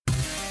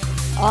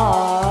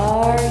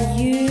Are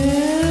you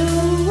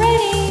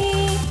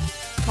ready?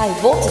 High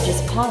voltage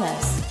is upon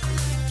us.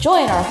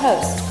 Join our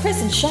hosts,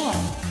 Chris and Sean,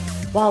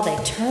 while they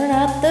turn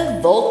up the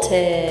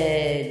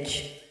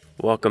voltage.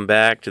 Welcome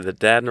back to the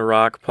Dad and a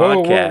Rock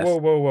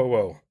podcast.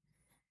 Whoa.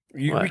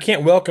 We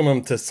can't welcome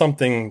them to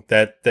something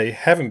that they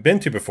haven't been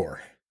to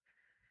before.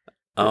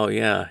 Oh,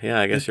 yeah,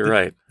 I guess you're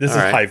right. This All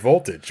is right. high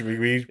voltage.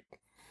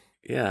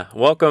 Yeah,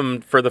 welcome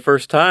for the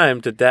first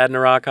time to Dad and a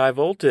Rock High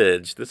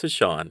Voltage. This is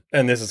Sean.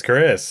 And this is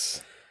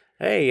Chris.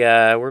 Hey,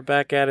 we're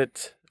back at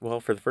it, well,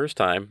 for the first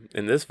time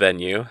in this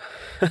venue.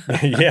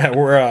 Yeah,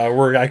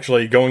 we're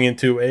actually going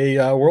into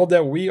a world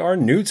that we are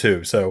new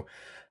to, so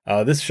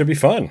this should be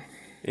fun.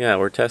 Yeah,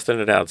 we're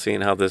testing it out,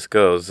 seeing how this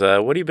goes.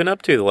 What have you been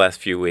up to the last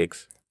few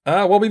weeks?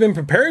 Well, we've been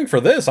preparing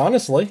for this,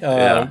 honestly.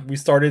 We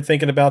started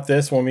thinking about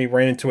this when we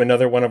ran into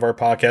another one of our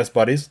podcast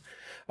buddies,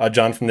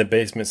 John from the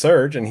Basement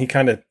Surge, and he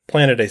kind of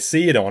planted a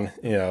seed on,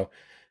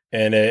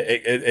 and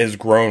it has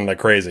grown like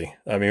crazy.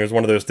 I mean, it was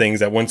one of those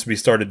things that once we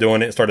started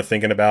doing it, started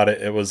thinking about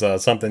it, it was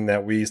something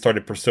that we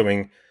started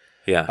pursuing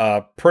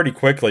pretty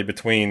quickly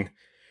between,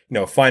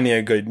 finding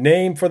a good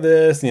name for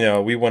this.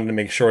 We wanted to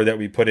make sure that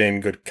we put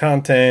in good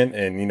content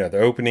and, the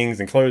openings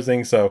and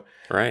closings. So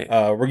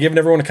we're giving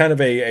everyone kind of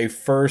a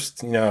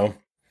first, a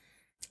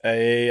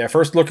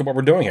first look at what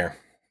we're doing here.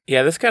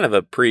 Yeah, this is kind of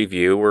a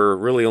preview. We're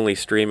really only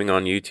streaming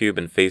on YouTube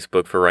and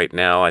Facebook for right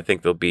now. I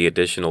think there'll be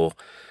additional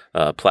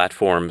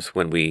platforms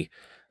when we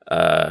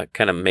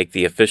kind of make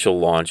the official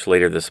launch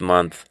later this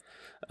month.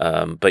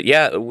 But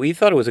yeah, we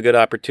thought it was a good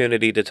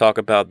opportunity to talk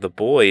about The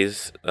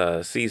Boys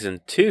Season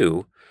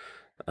 2.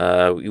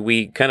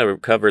 We kind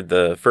of covered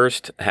the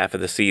first half of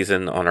the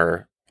season on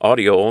our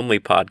audio-only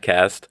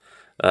podcast.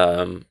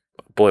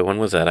 When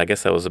was that? I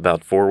guess that was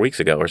about 4 weeks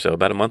ago or so,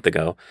 about a month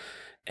ago.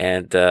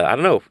 And I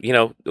don't know,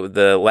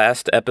 the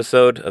last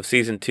episode of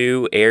Season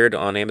 2 aired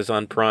on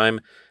Amazon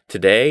Prime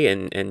today,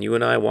 and you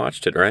and I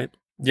watched it, right?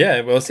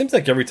 Yeah, well, it seems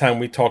like every time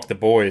we talk The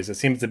Boys, it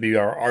seems to be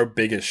our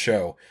biggest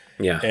show.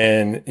 Yeah.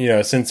 And,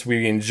 since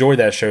we enjoy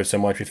that show so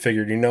much, we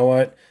figured, you know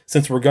what?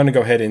 Since we're going to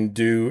go ahead and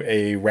do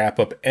a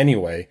wrap-up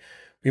anyway,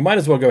 we might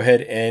as well go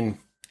ahead and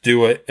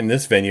do it in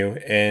this venue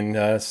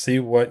and see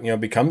what,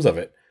 becomes of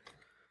it.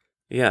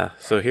 Yeah,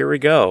 so here we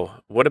go.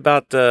 What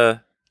about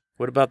The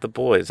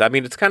Boys? I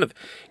mean, it's kind of,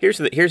 here's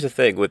the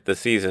thing with the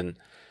season.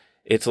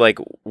 It's like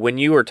when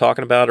you were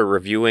talking about or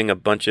reviewing a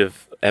bunch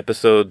of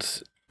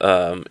episodes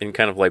in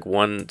kind of like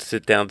one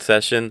sit-down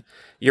session,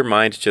 your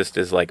mind just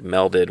is like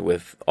melded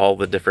with all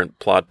the different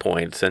plot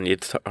points, and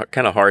it's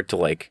kind of hard to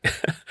like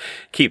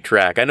keep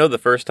track. I know the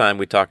first time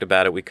we talked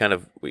about it, we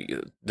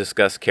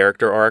discussed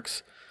character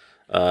arcs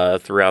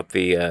throughout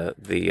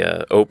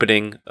the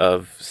opening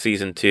of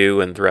Season 2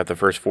 and throughout the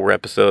first 4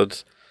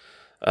 episodes.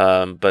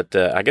 But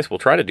I guess we'll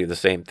try to do the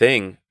same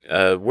thing.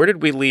 Where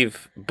did we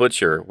leave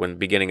Butcher when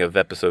beginning of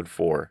episode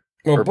 4?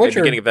 Well, or Butcher,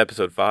 beginning of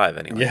episode 5,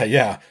 anyway.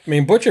 Yeah. I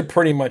mean, Butcher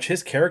pretty much,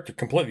 his character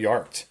completely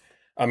arced.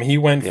 He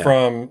went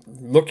from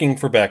looking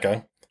for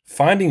Becca,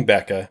 finding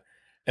Becca,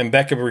 and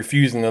Becca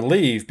refusing to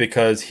leave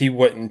because he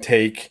wouldn't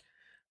take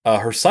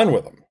her son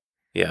with him.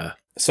 Yeah.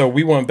 So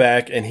we went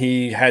back and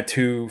he had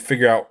to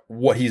figure out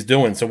what he's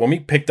doing. So when we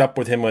picked up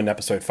with him in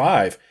episode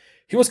 5,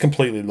 he was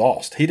completely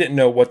lost. He didn't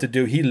know what to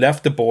do. He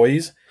left the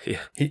boys. Yeah.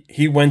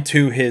 He went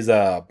to his,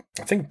 I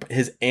think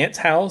his aunt's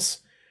house,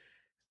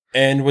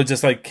 and was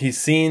just like, he's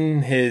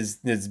seen his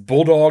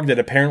bulldog that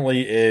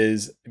apparently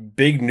is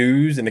big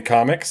news in the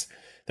comics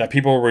that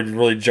people were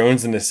really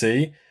jonesing to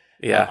see.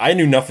 Yeah. I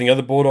knew nothing of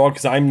the bulldog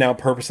because I'm now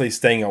purposely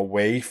staying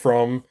away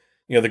from,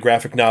 the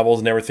graphic novels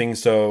and everything.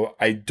 So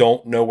I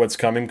don't know what's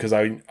coming because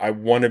I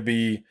want to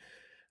be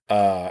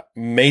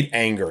made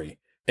angry.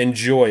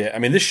 Enjoy it. I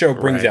mean, this show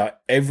brings out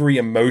every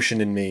emotion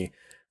in me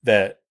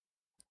that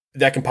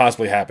can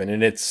possibly happen.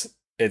 And it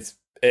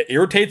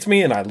irritates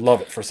me and I love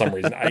it for some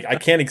reason. I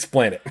can't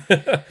explain it.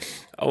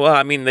 Well,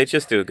 I mean, they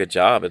just do a good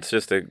job. It's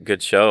just a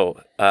good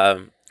show.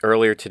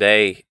 Earlier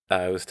today,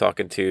 I was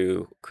talking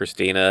to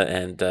Christina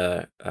and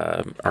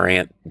our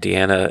aunt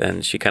Deanna,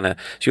 and she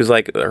was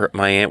like,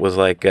 my aunt was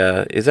like,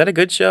 "Is that a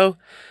good show?"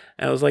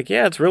 And I was like,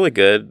 "Yeah, it's really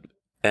good."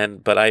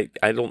 But I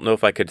don't know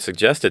if I could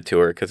suggest it to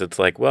her because it's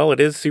like, well,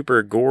 it is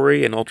super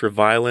gory and ultra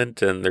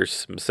violent, and there's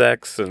some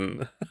sex,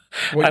 and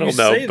well, I don't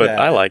know, but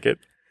I like it.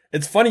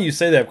 It's funny you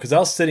say that because I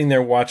was sitting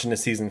there watching the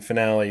season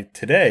finale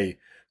today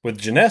with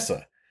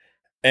Janessa.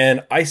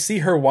 And I see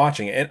her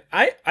watching it,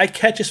 and I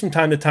catch it from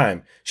time to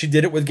time. She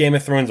did it with Game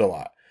of Thrones a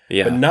lot.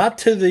 Yeah. But not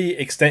to the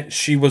extent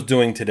she was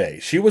doing today.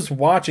 She was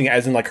watching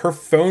as in like her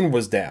phone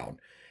was down.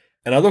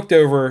 And I looked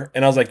over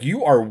and I was like,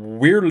 "You are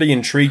weirdly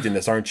intrigued in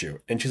this, aren't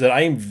you?" And she said,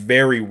 "I am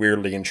very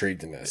weirdly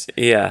intrigued in this."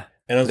 Yeah.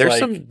 And I was There's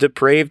some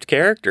depraved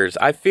characters.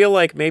 I feel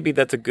like maybe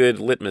that's a good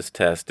litmus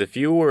test. If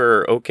you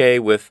were okay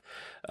with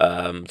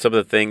some of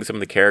the things, some of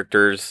the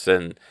characters,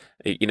 and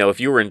if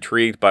you were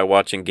intrigued by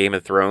watching Game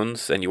of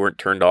Thrones and you weren't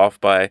turned off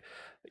by,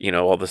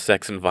 all the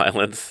sex and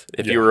violence,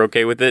 if you were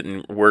okay with it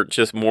and were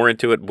just more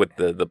into it with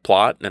the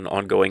plot and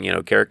ongoing,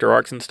 character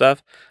arcs and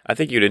stuff, I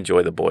think you'd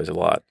enjoy The Boys a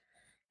lot.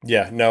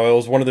 Yeah, no, it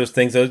was one of those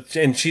things.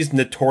 And she's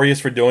notorious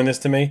for doing this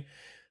to me.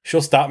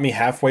 She'll stop me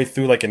halfway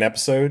through like an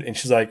episode, and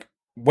she's like,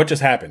 "What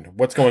just happened?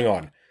 What's going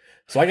on?"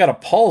 So I gotta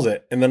pause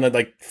it, and then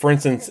like, for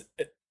instance,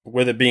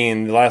 with it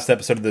being the last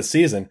episode of this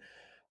season,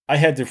 I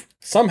had to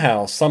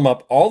somehow sum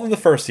up all of the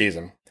first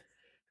season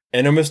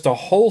and almost a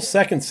whole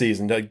second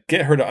season to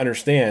get her to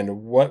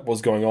understand what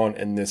was going on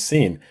in this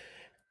scene.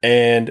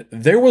 And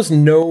there was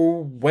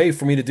no way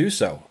for me to do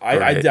so.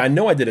 Right. I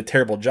know I did a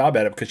terrible job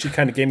at it because she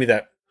kind of gave me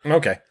that,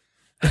 okay.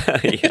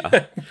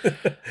 Yeah.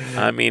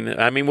 I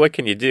mean, what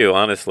can you do?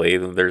 Honestly,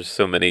 there's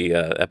so many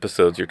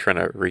episodes you're trying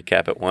to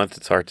recap at once.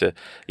 It's hard to,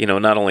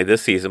 not only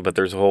this season, but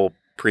there's a whole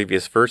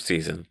previous first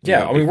season.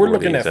 Yeah, I mean, we're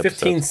looking at 15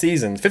 episodes.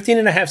 seasons, 15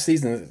 and a half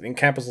seasons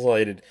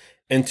encapsulated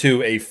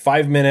into a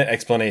 5-minute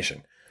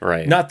explanation.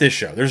 Right. Not this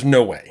show. There's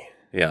no way.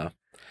 Yeah.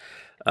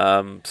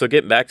 So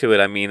getting back to it,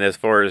 I mean, as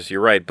far as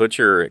you're right,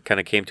 Butcher kind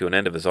of came to an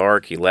end of his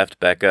arc. He left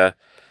Becca,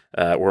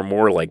 or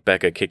more like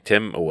Becca kicked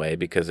him away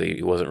because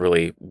he wasn't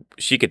really.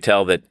 She could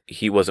tell that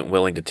he wasn't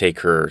willing to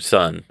take her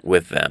son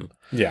with them.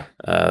 Yeah.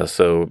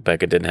 So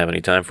Becca didn't have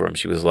any time for him.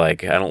 She was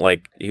like, I don't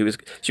like. She was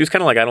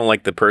kind of like, I don't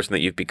like the person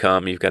that you've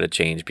become. You've got to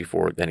change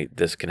before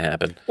this can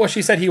happen. Well,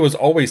 she said he was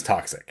always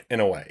toxic in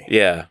a way.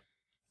 Yeah.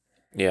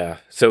 Yeah.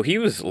 So he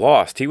was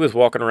lost. He was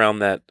walking around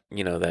that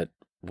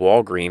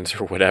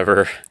Walgreens or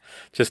whatever,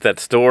 just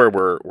that store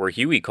where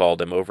Huey called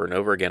him over and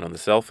over again on the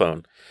cell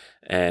phone.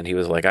 And he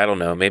was like, I don't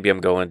know, maybe I'm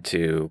going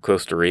to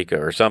Costa Rica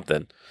or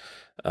something.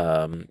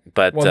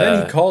 But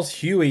then he calls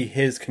Huey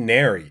his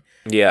canary.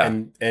 Yeah.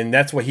 And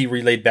that's what he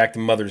relayed back to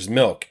Mother's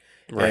Milk.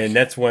 Right. And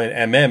that's when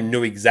MM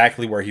knew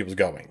exactly where he was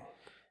going.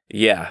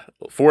 Yeah.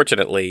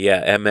 Fortunately,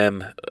 yeah,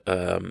 MM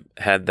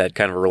had that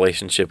kind of a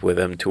relationship with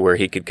him to where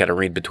he could kind of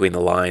read between the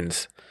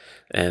lines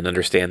and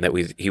understand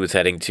that he was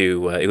heading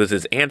to, it was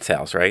his aunt's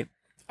house, right?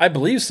 I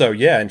believe so,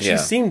 yeah. And she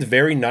seemed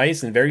very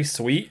nice and very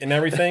sweet and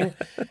everything.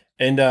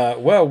 And,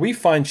 we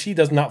find she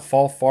does not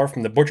fall far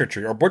from the Butcher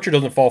tree, or Butcher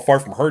doesn't fall far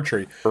from her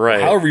tree. Right.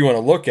 However you want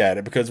to look at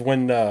it, because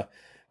when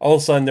all of a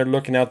sudden they're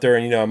looking out there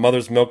and,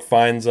 Mother's Milk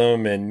finds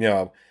them and,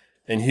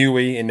 and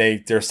Huey, and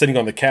they're sitting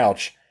on the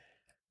couch.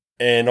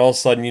 And all of a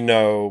sudden,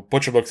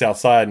 Butcher looks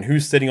outside, and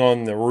who's sitting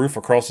on the roof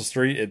across the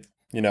street? It's,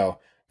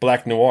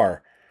 Black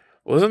Noir.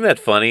 Wasn't that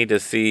funny to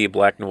see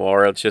Black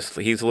Noir? It's just,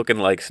 he's looking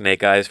like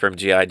Snake Eyes from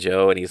G.I.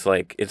 Joe, and he's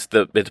like, it's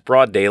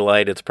broad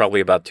daylight. It's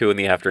probably about 2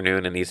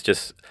 PM, and he's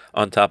just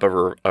on top of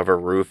a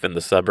roof in the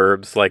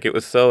suburbs. Like, it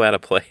was so out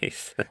of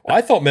place. Well,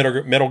 I thought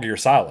Metal Gear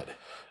Solid.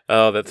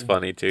 Oh, that's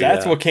funny too.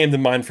 That's what came to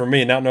mind for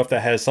me. And I don't know if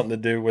that has something to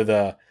do with,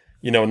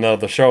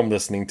 the show I'm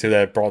listening to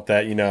that brought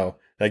that,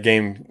 that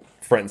game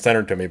front and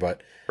center to me.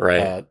 But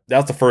right.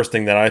 That's the first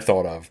thing that I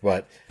thought of.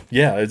 But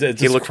yeah, it's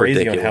just crazy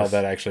ridiculous on how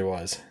that actually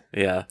was.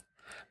 Yeah.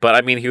 But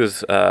I mean, he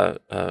was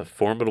a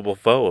formidable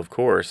foe, of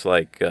course.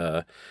 Like,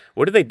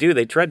 what did they do?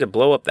 They tried to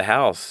blow up the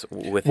house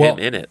with him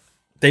in it.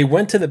 They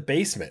went to the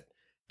basement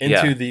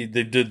into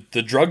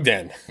the drug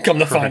den. Come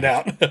to find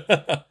out,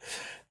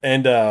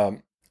 and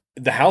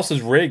the house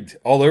is rigged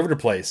all over the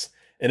place,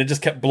 and it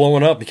just kept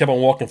blowing up. He kept on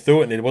walking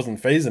through it, and it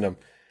wasn't phasing him.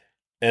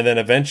 And then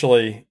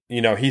eventually,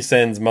 he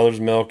sends Mother's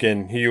Milk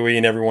and Huey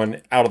and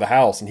everyone out of the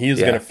house, and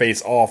he's going to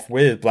face off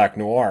with Black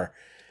Noir.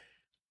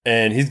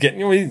 And he's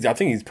getting, I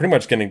think he's pretty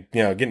much going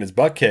to, getting his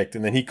butt kicked.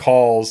 And then he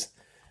calls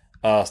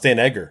Stan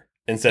Edgar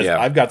and says,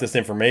 I've got this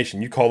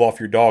information. You call off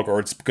your dog or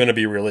it's going to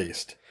be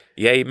released.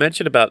 Yeah, you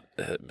mentioned about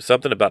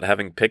something about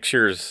having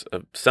pictures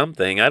of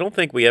something. I don't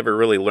think we ever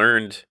really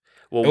learned.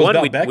 Well, it was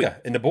about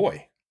Becca and the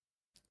boy.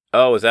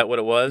 Oh, is that what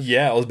it was?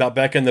 Yeah, it was about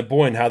Becca and the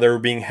boy and how they were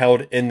being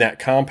held in that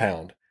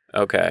compound.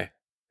 Okay.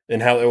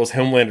 And how it was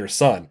Homelander's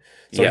son.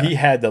 So he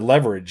had the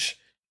leverage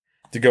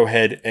to go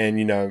ahead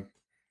and,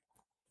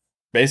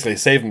 basically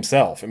save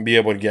himself and be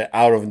able to get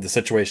out of the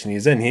situation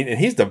he's in. And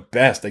he's the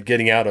best at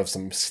getting out of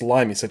some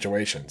slimy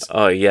situations.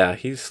 Oh, yeah.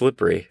 He's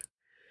slippery.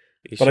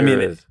 But I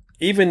mean,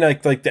 even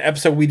like the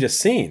episode we just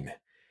seen,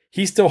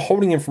 he's still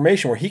holding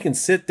information where he can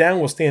sit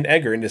down with Stan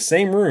Edgar in the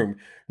same room,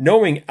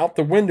 knowing out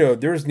the window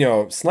there's,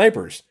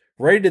 snipers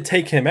ready to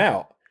take him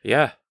out.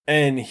 Yeah.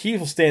 And he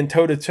will stand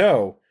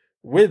toe-to-toe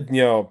with,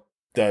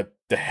 the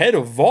head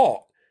of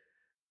Vault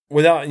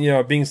without,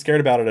 being scared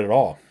about it at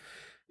all.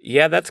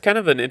 Yeah, that's kind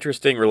of an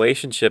interesting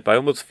relationship. I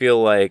almost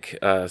feel like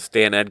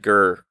Stan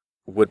Edgar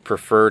would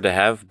prefer to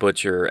have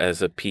Butcher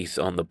as a piece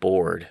on the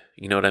board.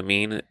 You know what I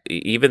mean?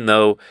 Even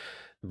though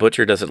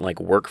Butcher doesn't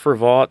work for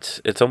Vought,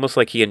 it's almost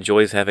like he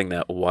enjoys having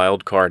that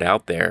wild card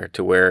out there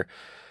to where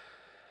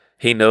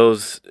he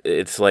knows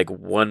it's like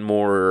one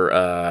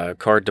more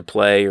card to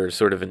play or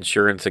sort of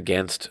insurance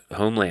against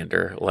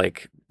Homelander.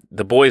 Like,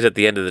 the boys at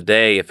the end of the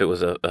day, if it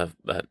was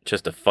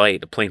just a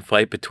plain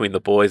fight between the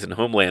boys and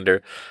Homelander,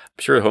 I'm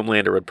sure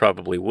Homelander would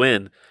probably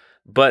win.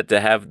 But to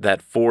have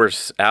that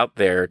force out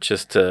there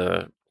just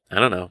to, I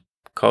don't know,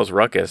 cause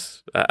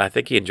ruckus, I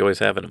think he enjoys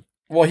having him.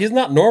 Well, he's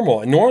not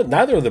normal, nor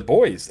neither are the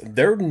boys.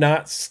 They're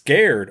not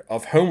scared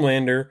of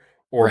Homelander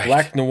or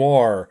Black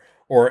Noir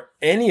or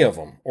any of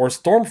them or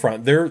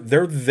Stormfront. They're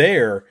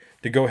there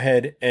to go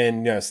ahead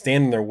and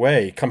stand in their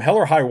way, come hell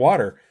or high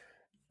water.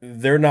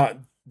 they're not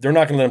going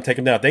to let them take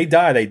them down. If they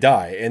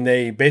die, and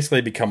they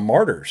basically become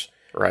martyrs,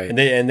 right?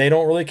 And they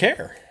don't really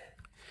care.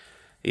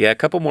 Yeah, a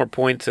couple more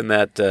points in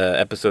that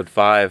episode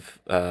 5,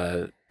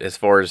 as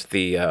far as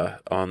the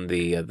on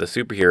the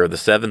superhero, the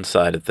Seven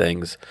side of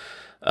things.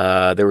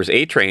 There was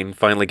A-Train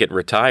finally getting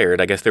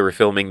retired. I guess they were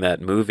filming that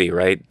movie,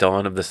 right,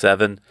 Dawn of the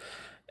Seven.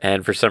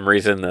 And for some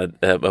reason,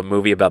 a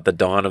movie about the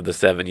Dawn of the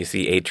Seven, you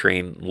see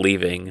A-Train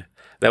leaving.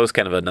 That was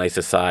kind of a nice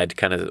aside,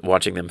 kind of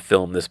watching them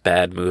film this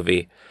bad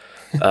movie.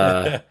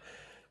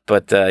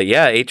 But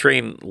yeah,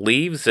 A-Train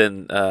leaves,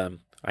 and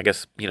I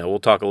guess we'll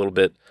talk a little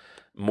bit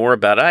more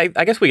about it.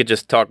 I guess we could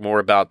just talk more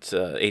about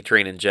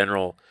A-Train in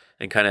general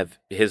and kind of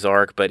his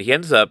arc. But he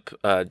ends up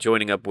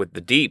joining up with the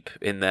Deep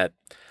in that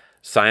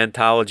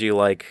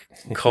Scientology-like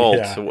cult.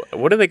 Yeah. So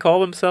what do they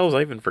call themselves?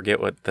 I even forget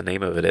what the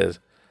name of it is.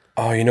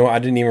 Oh, I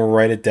didn't even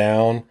write it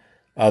down.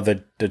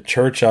 The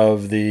Church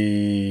of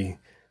the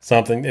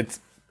something. It's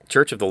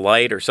Church of the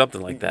Light or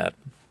something like that.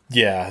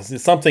 Yeah,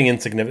 it's something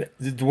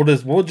insignificant.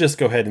 We'll just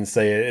go ahead and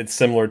say it. It's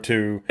similar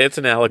to. It's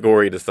an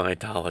allegory to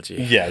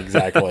Scientology. Yeah,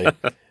 exactly.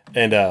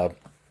 And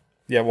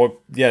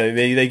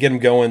they get him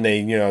going.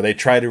 They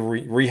try to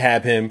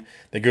rehab him.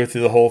 They go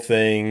through the whole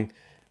thing.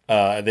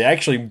 They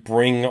actually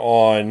bring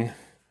on.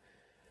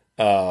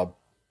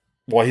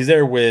 He's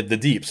there with the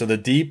Deep. So the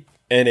Deep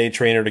and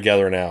A-Train are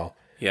together now.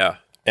 Yeah.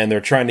 And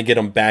they're trying to get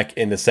him back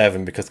into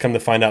Seven because come to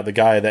find out the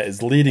guy that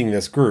is leading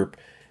this group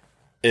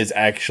has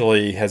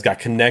got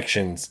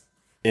connections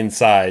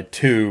inside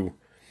to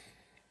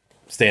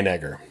Stan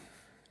Edgar.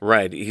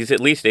 Right. He's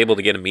at least able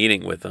to get a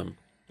meeting with them.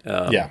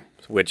 Yeah.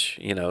 Which,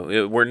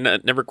 we're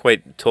never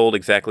quite told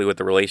exactly what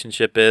the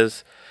relationship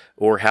is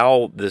or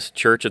how this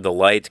Church of the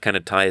Light kind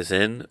of ties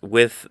in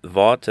with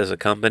Vought as a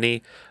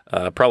company.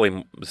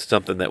 Probably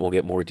something that we'll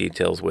get more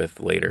details with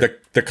later.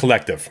 The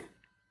Collective.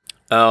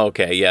 Oh,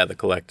 okay. Yeah, the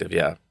Collective.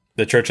 Yeah.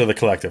 The Church of the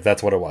Collective.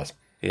 That's what it was.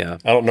 Yeah.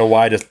 I don't know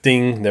why. Just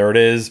ding. There it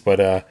is.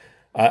 But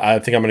I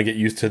think I'm going to get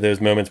used to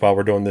those moments while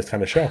we're doing this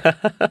kind of show.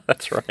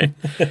 That's right.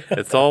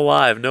 It's all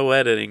live. No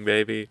editing,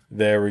 baby.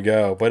 There we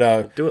go.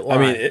 But do it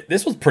live. I mean,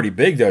 this was pretty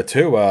big, though,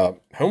 too.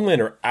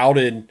 Homelander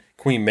outed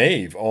Queen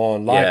Maeve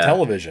on live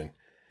television.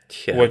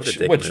 Yeah, which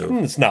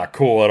it's not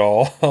cool at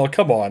all. Oh,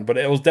 come on. But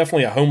it was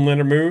definitely a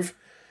Homelander move.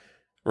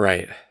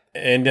 Right.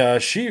 And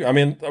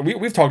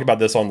we've talked about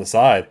this on the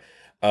side.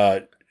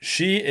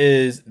 She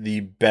is the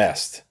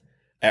best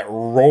at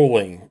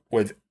rolling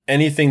with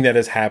anything that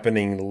is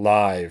happening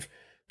live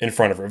in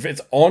front of her. If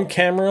it's on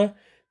camera,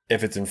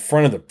 if it's in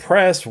front of the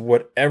press,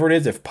 whatever it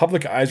is, if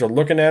public eyes are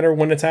looking at her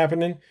when it's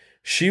happening,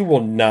 she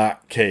will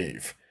not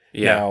cave.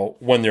 Yeah. Now,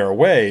 when they're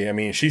away, I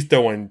mean, she's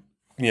throwing,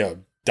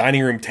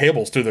 dining room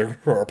tables to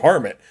her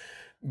apartment.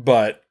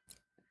 But,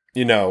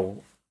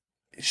 Homelander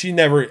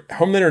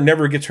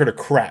never gets her to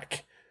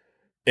crack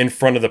in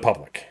front of the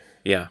public.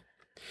 Yeah.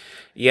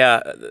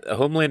 Yeah,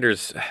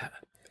 Homelander's...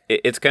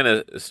 It's kind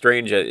of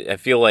strange. I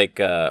feel like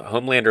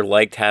Homelander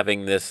liked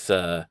having this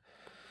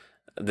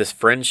this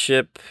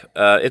friendship.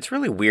 It's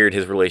really weird,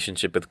 his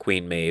relationship with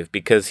Queen Maeve,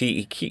 because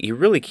he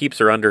really keeps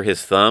her under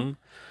his thumb,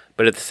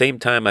 but at the same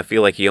time, I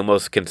feel like he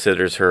almost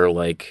considers her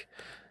like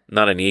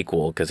not an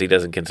equal, because he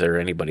doesn't consider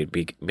anybody to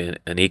be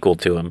an equal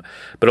to him,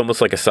 but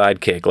almost like a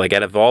sidekick. Like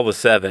out of all the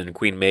 7,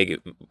 Queen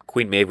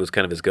Maeve was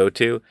kind of his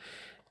go-to.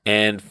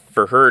 And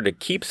for her to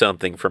keep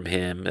something from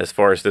him as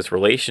far as this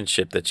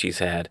relationship that she's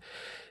had,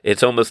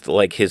 it's almost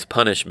like his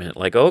punishment.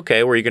 Like,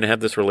 okay, were you going to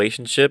have this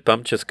relationship?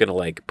 I'm just going to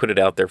like put it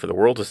out there for the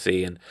world to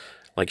see and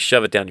like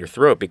shove it down your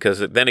throat, because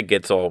then it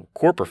gets all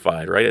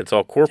corporified, right? It's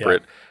all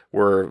corporate,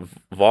 where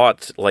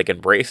Vought like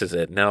embraces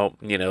it. Now,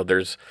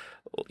 there's,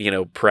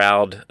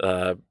 proud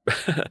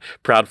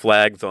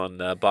flags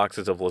on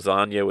boxes of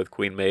lasagna with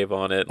Queen Maeve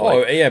on it.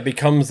 It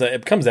becomes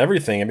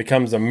everything. It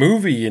becomes a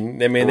movie,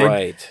 and I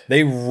mean,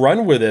 they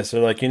run with this.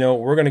 They're like,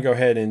 we're going to go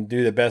ahead and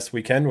do the best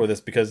we can with this,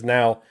 because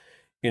now,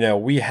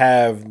 we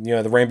have,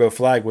 the rainbow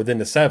flag within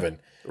the 7.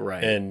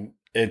 Right. And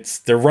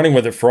they're running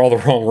with it for all the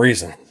wrong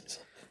reasons.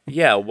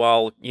 Yeah,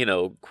 while,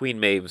 Queen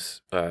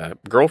Maeve's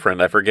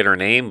girlfriend, I forget her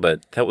name,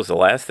 but that was the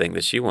last thing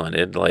that she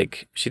wanted.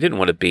 Like, she didn't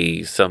want to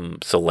be some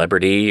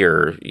celebrity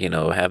or,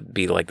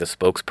 be like the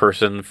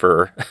spokesperson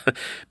for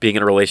being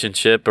in a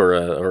relationship or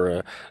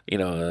a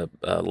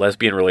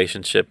lesbian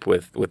relationship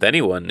with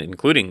anyone,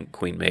 including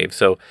Queen Maeve.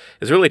 So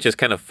it's really just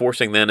kind of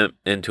forcing them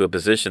into a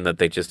position that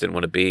they just didn't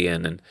want to be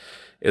in. And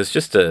it was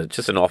just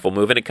an awful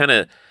move. And it kind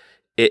of,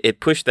 it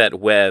pushed that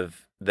web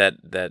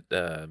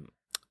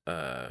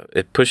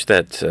it pushed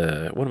that,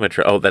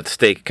 that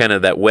stake, kind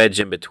of that wedge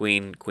in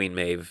between Queen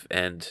Maeve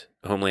and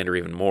Homelander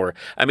even more.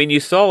 I mean,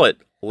 you saw it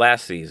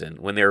last season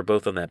when they were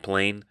both on that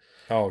plane.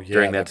 Oh, yeah,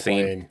 during that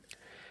scene.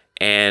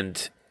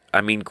 And,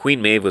 I mean,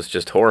 Queen Maeve was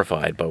just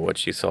horrified by what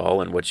she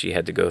saw and what she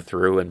had to go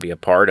through and be a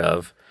part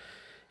of.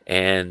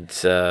 And,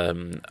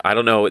 I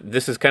don't know,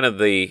 this is kind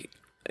of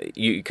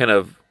you kind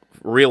of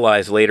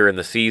realize later in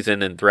the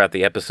season and throughout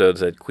the episodes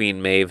that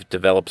Queen Maeve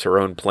develops her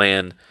own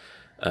plan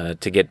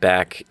to get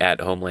back at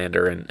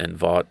Homelander and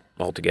Vought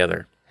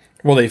altogether.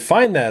 Well, they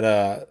find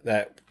that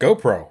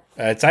GoPro.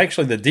 It's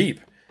actually the Deep.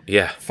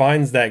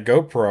 finds that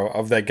GoPro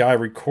of that guy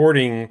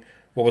recording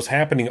what was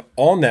happening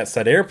on that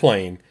said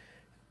airplane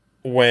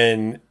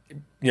when,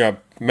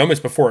 moments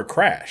before it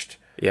crashed.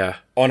 Yeah.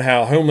 On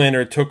how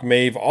Homelander took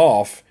Maeve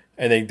off,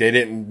 and they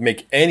didn't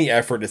make any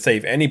effort to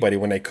save anybody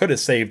when they could have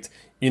saved,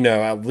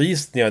 at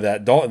least,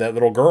 that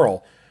little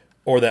girl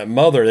or that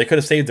mother. They could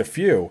have saved a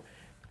few.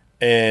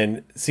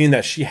 And seeing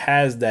that she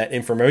has that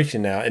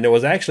information now, and it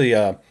was actually,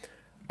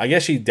 I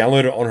guess she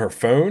downloaded it on her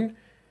phone,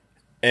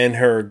 and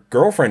her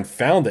girlfriend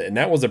found it, and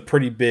that was a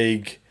pretty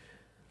big,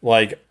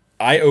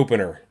 eye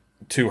opener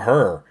to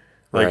her.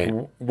 Right.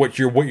 What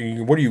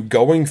are you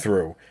going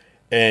through?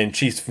 And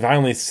she's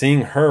finally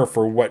seeing her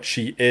for what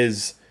she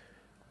is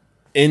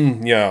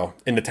in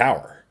the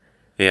tower.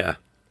 Yeah.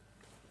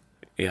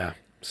 Yeah.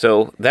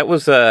 So that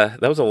was a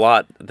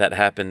lot that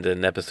happened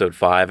in episode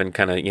 5 and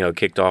kind of,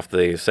 kicked off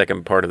the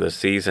second part of the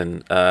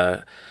season.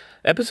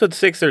 Episode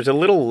 6, there's a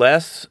little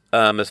less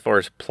as far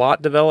as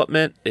plot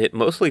development. It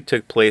mostly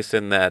took place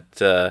in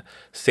that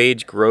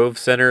Sage Grove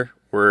Center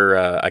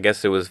where I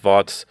guess it was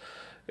Vought's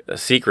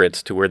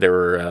secrets to where they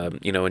were,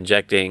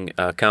 injecting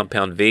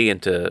Compound V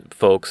into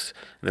folks.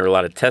 And there were a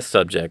lot of test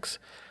subjects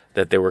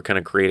that they were kind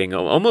of creating.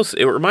 Almost,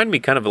 it reminded me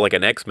kind of like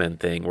an X-Men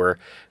thing where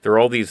there were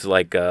all these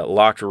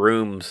locked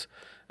rooms,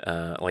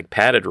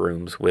 padded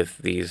rooms with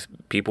these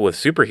people with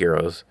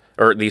superheroes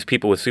or these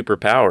people with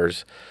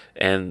superpowers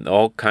and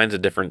all kinds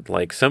of different,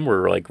 some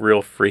were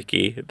real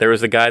freaky. There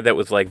was a guy that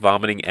was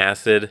vomiting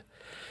acid,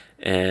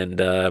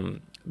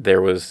 and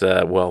there was,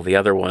 the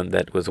other one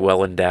that was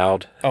well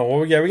endowed. Oh,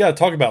 well, yeah, we got to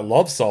talk about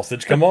Love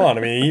Sausage. Come on.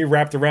 I mean, he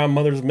wrapped around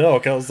Mother's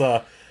Milk.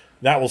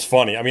 That was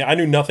funny. I mean, I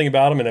knew nothing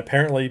about him, and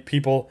apparently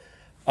people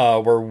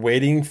were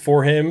waiting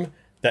for him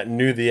that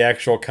knew the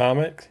actual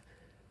comic.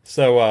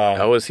 So,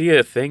 was he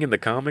a thing in the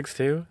comics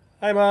too?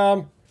 Hi,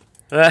 Mom.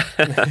 Yeah,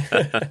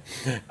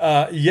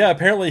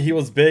 apparently he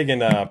was big,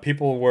 and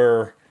people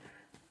were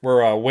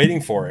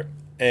waiting for it,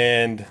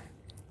 and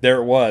there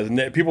it was.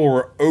 And people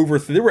were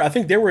I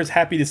think they were as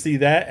happy to see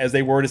that as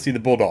they were to see the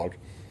Bulldog.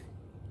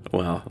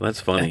 Wow,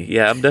 that's funny.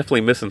 Yeah, I'm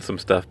definitely missing some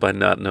stuff by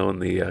not knowing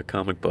the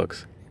comic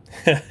books.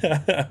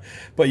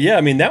 But yeah,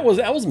 I mean that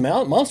was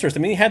monstrous. I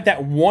mean, he had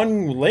that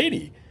one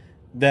lady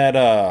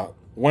that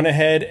went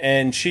ahead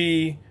and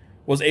she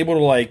was able to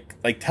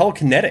like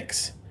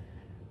telekinetics,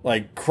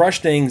 crush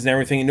things and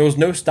everything, and there was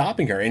no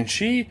stopping her. And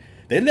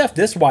they left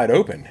this wide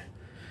open.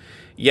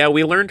 Yeah,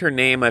 we learned her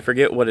name. I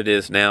forget what it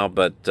is now,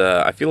 but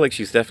I feel like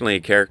she's definitely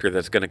a character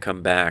that's going to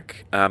come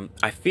back.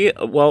 I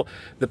feel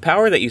the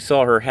power that you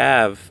saw her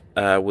have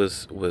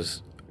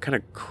was kind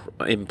of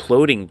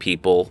imploding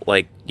people,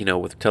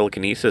 with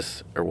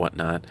telekinesis or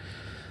whatnot.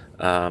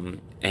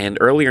 And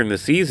earlier in the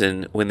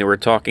season, when they were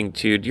talking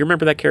to, do you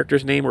remember that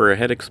character's name where her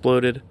head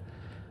exploded?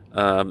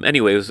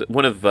 Anyway, it was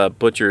one of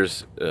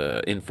Butcher's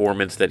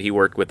informants that he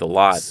worked with a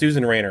lot.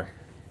 Susan Rayner,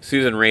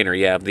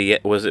 yeah.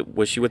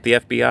 Was she with the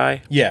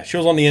FBI? Yeah, she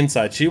was on the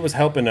inside. She was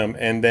helping them,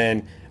 and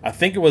then I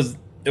think it was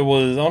I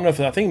don't know if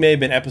I think it may have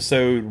been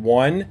episode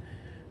 1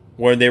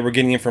 where they were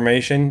getting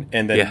information,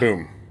 and then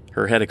boom,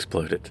 her head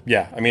exploded.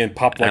 Yeah, I mean, it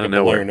popped like a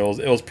balloon.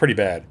 It was pretty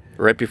bad.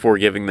 Right before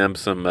giving them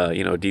some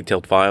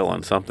detailed file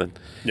on something.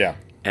 Yeah,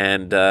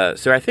 and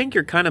so I think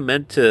you're kind of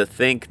meant to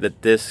think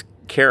that this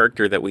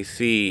character that we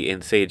see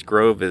in Sage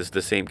Grove is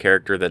the same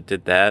character that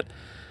did that.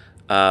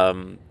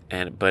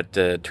 But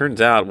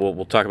turns out,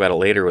 we'll talk about it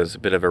later, was a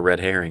bit of a red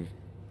herring.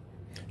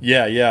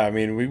 Yeah. I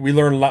mean, we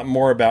learned a lot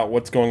more about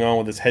what's going on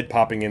with this head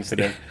popping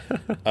incident.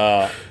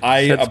 My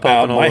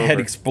head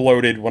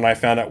exploded when I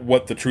found out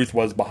what the truth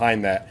was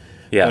behind that.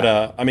 Yeah.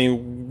 But I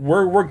mean,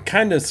 we're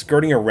kind of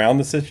skirting around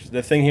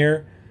the thing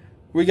here.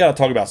 We got to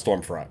talk about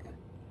Stormfront.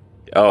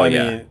 Oh, I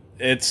mean,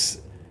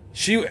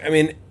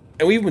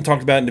 and we even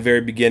talked about in the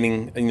very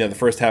beginning, the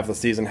first half of the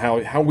season,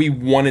 how we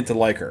wanted to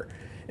like her.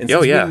 And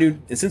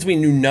since we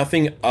knew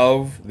nothing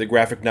of the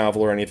graphic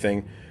novel or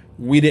anything,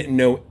 we didn't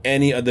know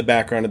any of the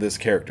background of this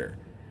character.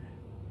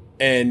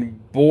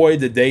 And boy,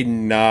 did they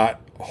not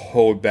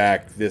hold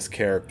back this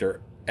character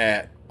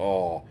at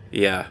all.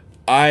 Yeah.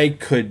 I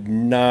could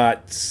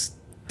not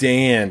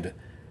stand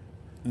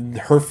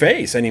her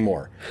face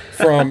anymore.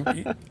 We're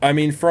I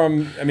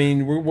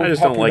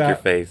just don't like your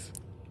face.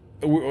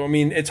 I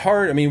mean, it's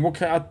hard. I mean, I'm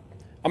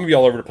gonna be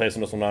all over the place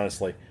on this one,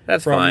 honestly.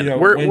 That's fine.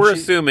 We're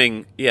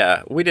assuming.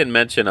 Yeah, we didn't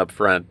mention up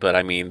front, but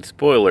I mean,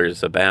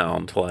 spoilers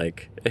abound.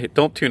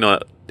 Don't tune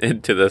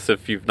into this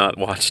if you've not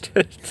watched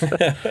it,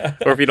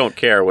 or if you don't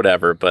care,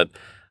 whatever. But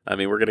I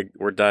mean,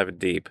 we're diving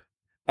deep.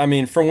 I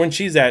mean, from when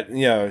she's at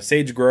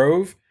Sage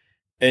Grove,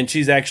 and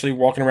she's actually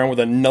walking around with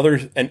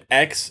an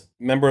ex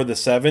member of the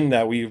Seven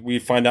that we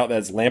find out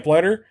that's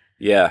Lamplighter.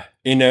 Yeah.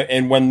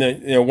 And when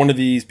one of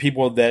these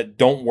people that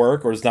don't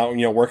work or is not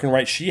working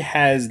right, she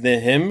has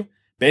him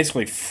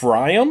basically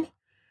fry him,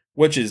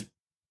 which is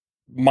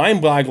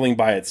mind-boggling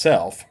by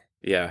itself.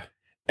 Yeah.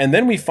 And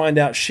then we find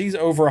out she's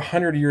over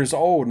 100 years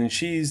old, and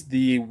she's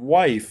the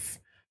wife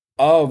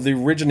of the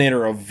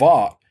originator of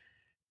Vought,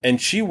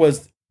 and she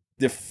was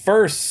the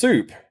first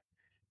soup,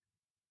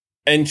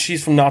 and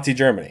she's from Nazi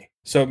Germany.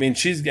 So I mean,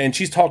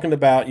 she's talking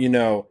about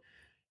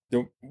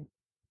the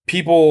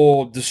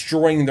people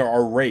destroying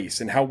our race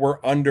and how we're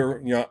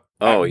under,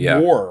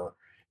 war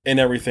and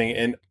everything.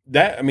 And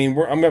that, I mean,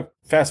 I'm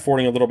fast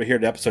forwarding a little bit here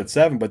to episode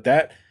 7, but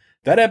that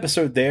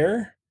episode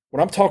there,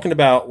 when I'm talking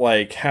about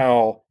like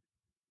how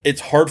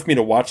it's hard for me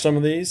to watch some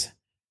of these,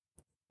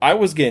 I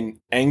was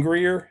getting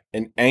angrier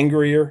and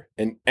angrier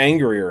and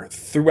angrier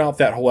throughout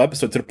that whole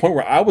episode to the point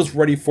where I was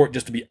ready for it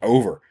just to be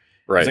over.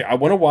 Right. I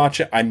want to watch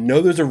it. I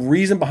know there's a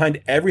reason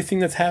behind everything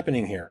that's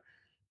happening here,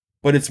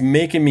 but it's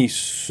making me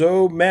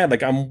so mad.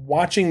 Like I'm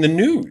watching the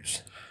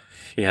news.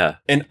 Yeah.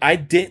 And I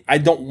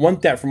don't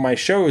want that from my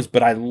shows,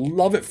 but I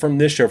love it from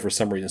this show for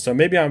some reason. So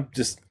maybe I'm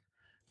just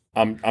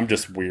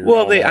weird.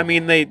 Well,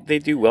 they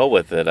do well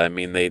with it. I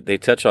mean, they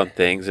touch on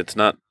things. It's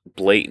not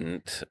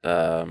blatant.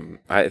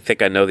 I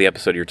think I know the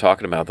episode you're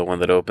talking about, the one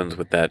that opens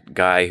with that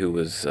guy who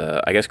was,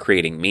 I guess,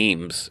 creating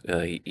memes.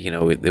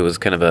 It was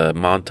kind of a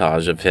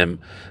montage of him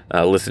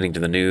listening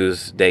to the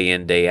news day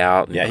in, day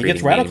out. Yeah, he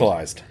gets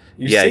radicalized.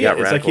 He got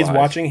radicalized. It's like he's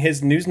watching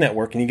his news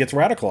network and he gets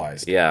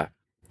radicalized. Yeah.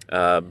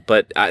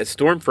 But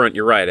Stormfront,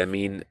 you're right. I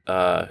mean,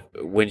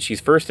 when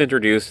she's first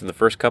introduced in the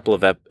first couple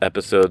of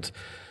episodes,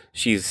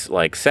 she's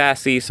like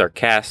sassy,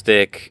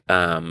 sarcastic,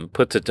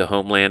 puts it to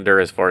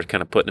Homelander as far as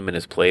kind of putting him in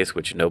his place,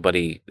 which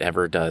nobody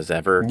ever does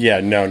ever. Yeah,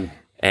 no.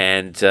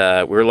 And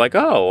we're like,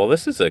 oh, well,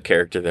 this is a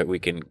character that we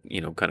can,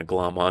 kind of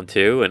glom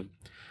onto. And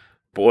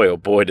boy, oh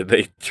boy, did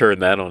they turn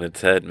that on its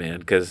head, man.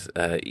 Because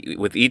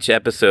with each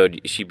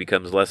episode, she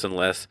becomes less and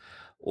less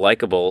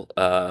likable.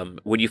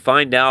 When you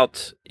find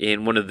out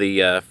in one of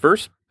the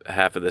first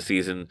half of the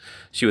season,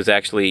 she was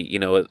actually,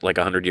 like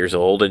 100 years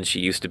old, and she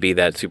used to be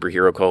that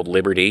superhero called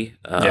Liberty.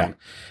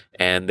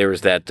 And there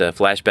was that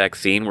flashback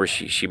scene where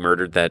she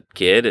murdered that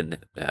kid and,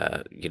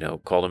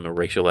 called him a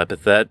racial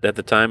epithet at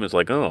the time. It was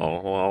like,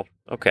 oh, well,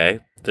 okay,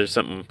 there's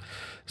something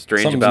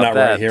strange Something's about not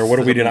that. Right here.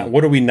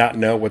 What do we not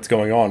know what's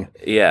going on?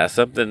 Yeah,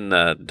 something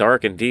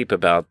dark and deep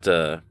about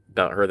her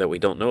that we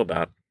don't know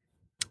about.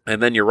 And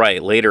then you're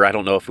right. Later, I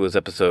don't know if it was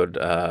episode,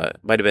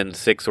 might have been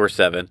 6 or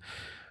 7,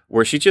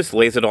 where she just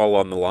lays it all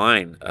on the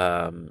line.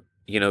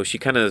 She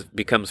kind of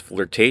becomes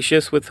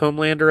flirtatious with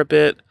Homelander a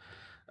bit,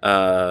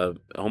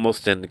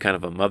 almost in kind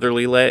of a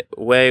motherly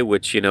way,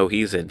 which,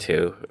 he's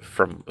into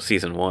from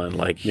season 1.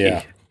 Like,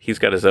 he's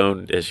got his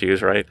own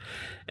issues, right?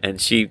 And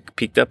she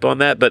picked up on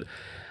that.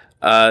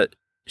 But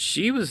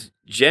she was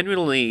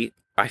genuinely...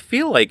 I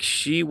feel like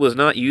she was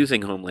not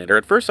using Homelander.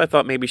 At first, I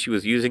thought maybe she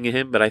was using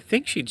him, but I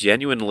think she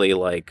genuinely,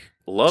 loved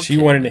him. She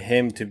wanted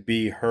him to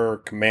be her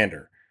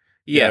commander.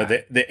 Yeah.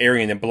 The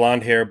Aryan, the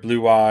blonde hair,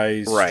 blue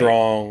eyes, right.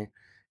 Strong.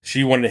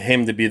 She wanted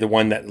him to be the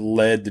one that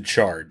led the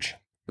charge.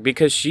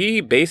 Because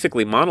she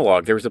basically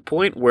monologued. There was a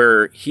point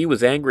where he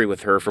was angry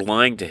with her for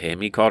lying to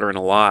him. He caught her in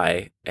a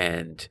lie,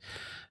 and,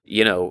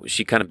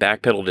 she kind of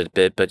backpedaled it a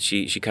bit, but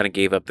she kind of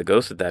gave up the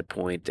ghost at that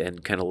point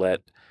and kind of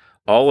let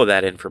all of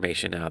that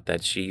information out,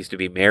 that she used to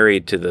be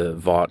married to the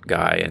Vought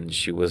guy, and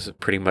she was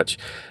pretty much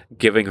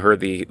giving her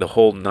the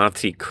whole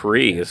Nazi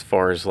creed as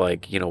far as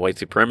white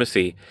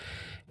supremacy.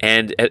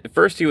 And at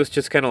first he was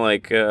just kind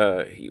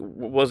of he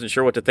wasn't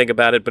sure what to think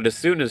about it, but as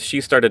soon as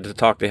she started to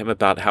talk to him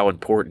about how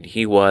important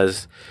he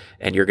was,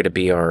 and you're going to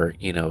be our,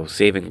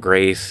 saving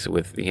grace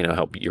with,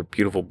 help your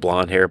beautiful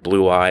blonde hair,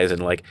 blue eyes,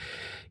 and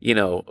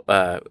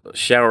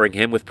showering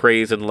him with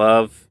praise and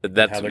love,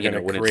 that's, how they're when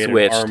going to it create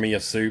switched. An army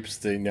of soups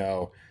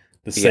to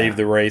save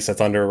the race that's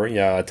under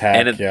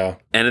attack.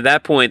 And at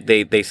that point,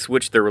 they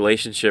switched their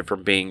relationship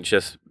from being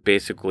just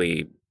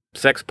basically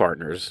sex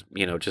partners,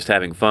 just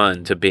having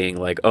fun, to being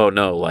like, oh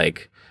no,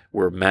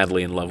 we're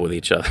madly in love with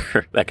each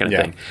other, that kind of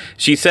thing.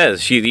 She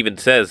even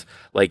says,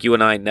 you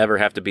and I never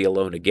have to be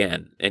alone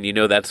again. And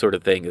that sort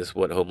of thing is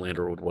what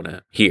Homelander would want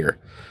to hear.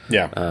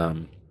 Yeah.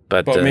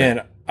 But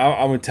man,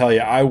 I'm going to tell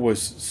you, I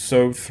was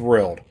so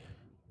thrilled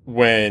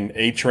when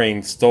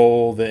A-Train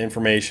stole the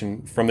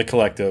information from the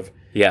Collective.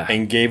 Yeah.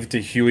 And gave it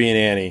to Huey and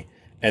Annie,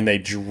 and they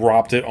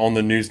dropped it on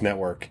the news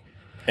network.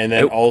 And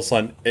then all of a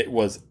sudden, it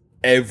was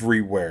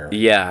everywhere.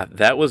 Yeah,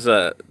 that was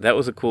a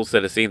cool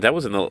set of scenes. That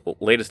was in the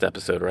latest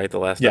episode, right? The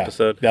last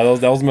episode? Yeah,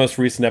 that was the most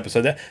recent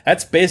episode.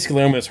 That's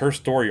basically almost her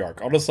story arc.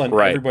 All of a sudden,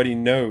 everybody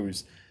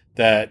knows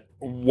that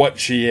what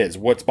she is,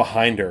 what's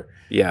behind her,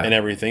 and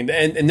everything.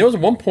 And there was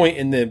one point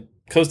in the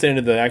close to the end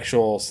of the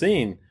actual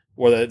scene,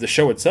 or the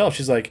show itself,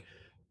 she's like,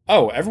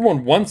 oh,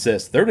 everyone wants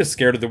this. They're just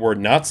scared of the word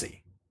Nazi.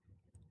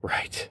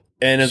 Right.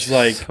 And it's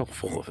so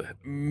full of it.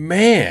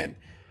 Man.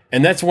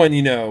 And that's when,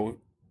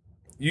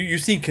 you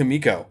see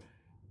Kimiko.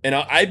 And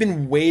I've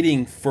been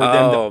waiting for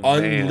them to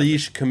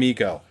unleash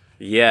Kimiko.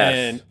 Yes.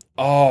 And,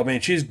 oh, man,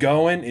 she's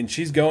going. And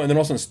then all of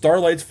a sudden,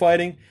 Starlight's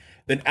fighting.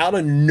 Then out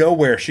of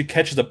nowhere, she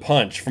catches a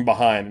punch from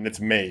behind, and it's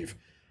Maeve.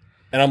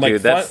 And I'm like,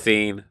 dude, that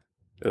scene.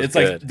 It's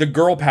good. Like the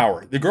girl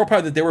power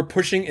that they were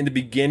pushing in the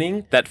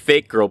beginning. That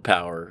fake girl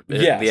power.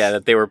 Yes. Yeah,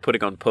 that they were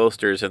putting on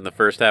posters in the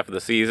first half of the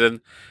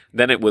season.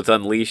 Then it was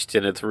unleashed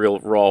in its real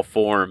raw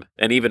form.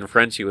 And even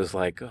Frenchie was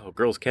like, oh,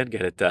 girls can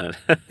get it done.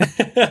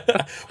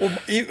 Well,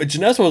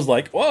 Janessa was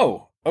like,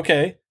 whoa,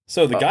 okay.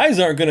 So the guys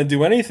aren't going to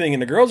do anything,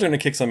 and the girls are going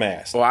to kick some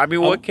ass. Well, I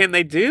mean, what can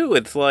they do?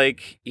 It's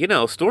like,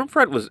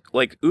 Stormfront was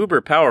like uber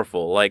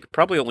powerful, like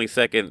probably only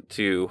second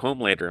to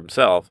Homelander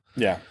himself.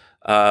 Yeah.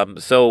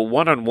 So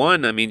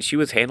one-on-one, I mean, she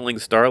was handling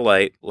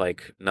Starlight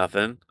like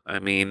nothing. I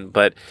mean,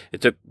 but it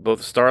took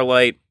both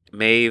Starlight,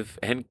 Maeve,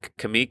 and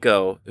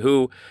Kimiko,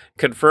 who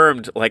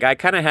confirmed, like, I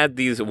kind of had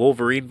these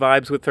Wolverine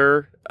vibes with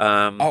her.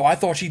 I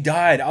thought she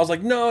died. I was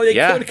like, no, they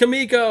killed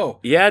Kimiko.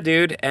 Yeah,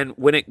 dude. And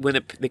when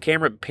the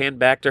camera panned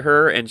back to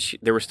her, and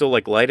there was still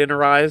like light in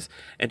her eyes,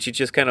 and she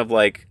just kind of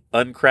like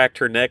uncracked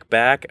her neck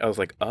back, I was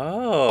like,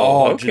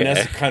 okay.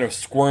 Janessa kind of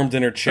squirmed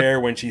in her chair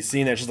when she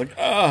seen that. She's like,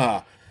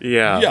 yeah,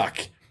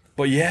 yuck.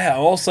 But yeah,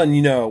 all of a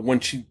sudden,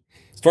 when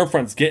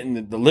Stormfront's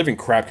getting the living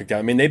crap kicked out.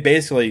 I mean, they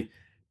basically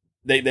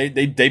they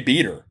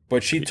beat her,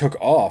 but she took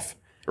off.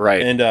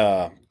 Right.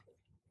 And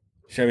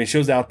she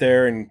was out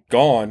there and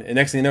gone. And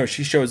next thing you know,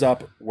 she shows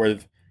up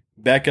with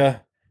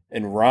Becca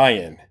and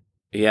Ryan.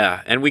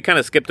 Yeah, and we kind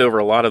of skipped over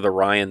a lot of the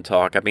Ryan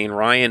talk. I mean,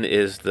 Ryan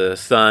is the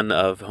son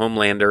of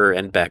Homelander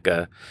and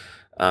Becca,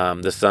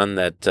 the son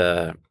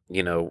that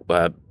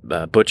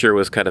Butcher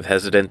was kind of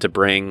hesitant to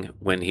bring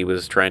when he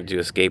was trying to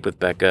escape with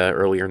Becca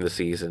earlier in the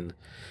season.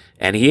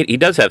 And he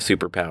does have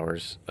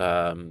superpowers.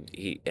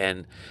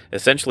 And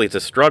essentially it's a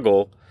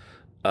struggle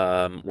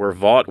where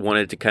Vought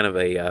wanted to kind of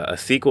a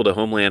sequel to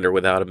Homelander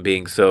without him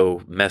being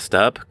so messed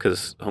up,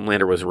 because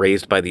Homelander was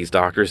raised by these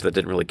doctors that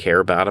didn't really care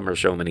about him or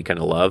show him any kind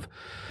of love.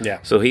 Yeah.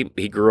 So he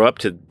grew up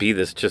to be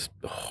this just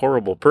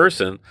horrible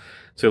person.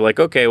 So like,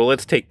 okay, well,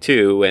 let's take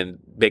two and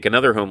make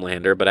another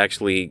Homelander, but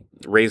actually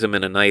raise him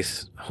in a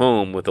nice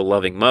home with a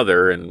loving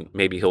mother, and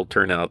maybe he'll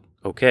turn out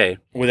okay.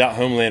 Without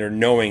Homelander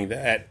knowing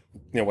that,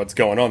 what's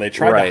going on. They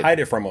tried to hide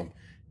it from him.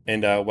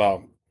 And,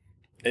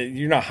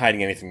 you're not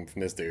hiding anything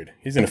from this dude.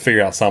 He's going to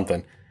figure out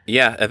something.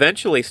 Yeah,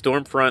 eventually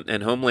Stormfront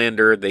and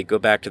Homelander, they go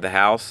back to the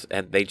house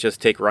and they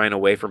just take Ryan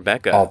away from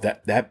Becca. Oh,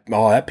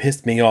 that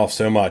pissed me off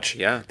so much.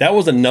 Yeah. That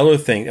was another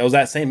thing. It was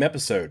that same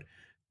episode.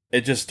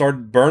 It just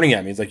started burning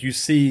at me. It's like you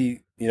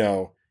see,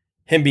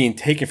 him being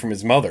taken from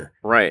his mother.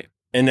 Right.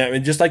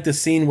 And just like the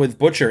scene with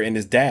Butcher and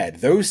his dad,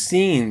 those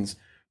scenes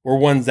were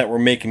ones that were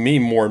making me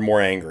more and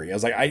more angry. I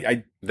was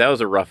like, that was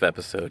a rough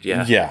episode,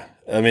 yeah. Yeah.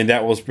 I mean,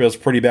 that was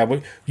pretty bad.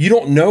 But you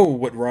don't know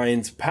what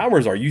Ryan's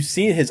powers are. You've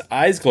seen his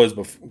eyes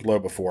glow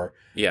before.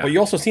 Yeah. But you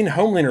also seen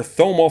Homelander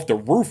throw him off the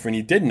roof and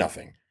he did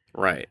nothing.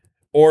 Right.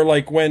 Or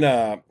like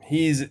when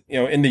he's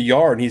in the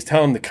yard and he's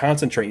telling him to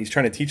concentrate. And he's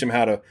trying to teach him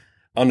how to,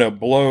 I don't know,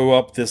 blow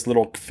up this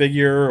little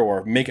figure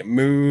or make it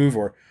move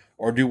or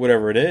do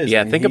whatever it is.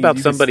 Yeah, think about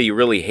somebody you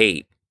really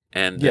hate.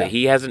 And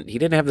he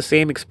didn't have the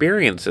same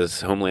experience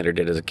as Homelander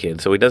did as a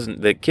kid. So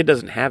the kid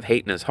doesn't have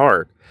hate in his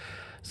heart.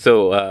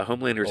 So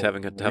Homelander's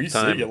having a tough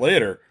time. See you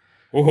later.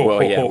 Whoa.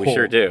 Well, yeah, we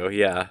sure do.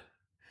 Yeah.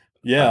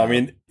 Yeah, I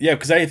mean,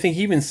 because I think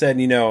he even said,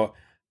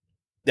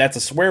 that's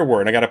a swear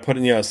word. I got to put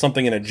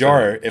something in a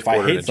jar if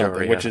I hate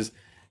something, which is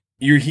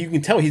you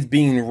can tell he's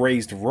being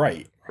raised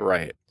right.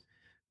 Right.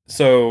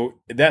 So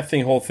that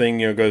whole thing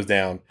goes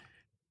down.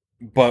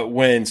 But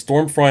when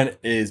Stormfront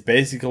is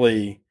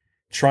basically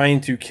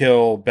trying to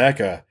kill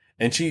Becca,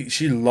 and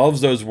she loves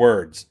those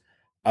words.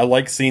 I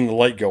like seeing the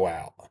light go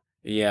out.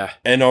 Yeah.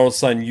 And all of a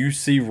sudden you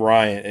see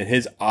Ryan and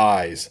his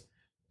eyes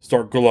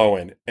start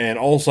glowing. And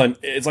all of a sudden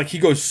it's like he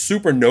goes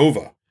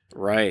supernova.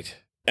 Right.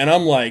 And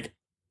I'm like,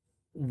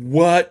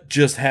 what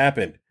just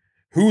happened?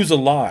 Who's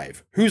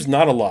alive? Who's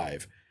not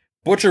alive?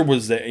 Butcher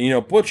was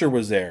there. Butcher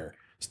was there.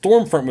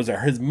 Stormfront was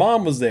there. His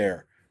mom was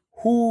there.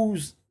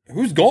 Who's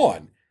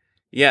gone?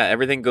 Yeah,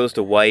 everything goes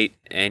to white,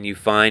 and you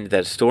find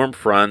that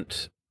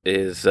Stormfront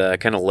is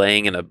kind of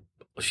laying in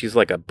she's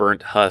like a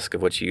burnt husk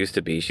of what she used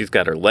to be. She's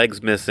got her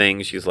legs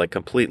missing. She's like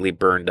completely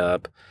burned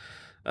up.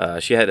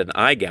 She had an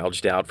eye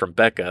gouged out from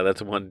Becca.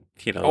 That's one,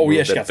 Oh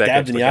yeah, she got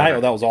stabbed in the eye.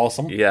 Oh, that was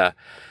awesome. Yeah.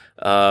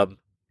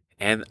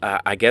 And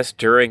I guess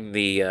during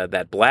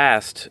that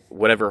blast,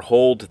 whatever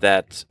hold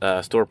that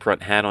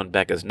Stormfront had on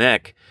Becca's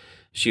neck,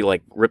 she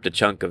like ripped a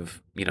chunk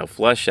of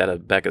flesh out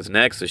of Becca's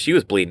neck, so she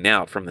was bleeding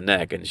out from the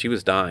neck and she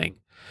was dying.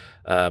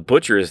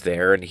 Butcher is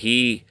there, and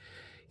he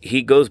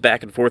goes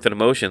back and forth in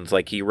emotions.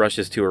 Like he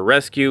rushes to her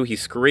rescue, he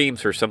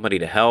screams for somebody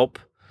to help,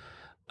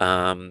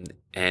 and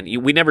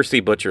we never see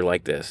Butcher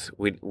like this.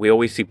 We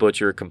always see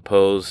Butcher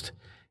composed.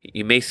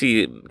 You may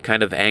see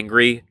kind of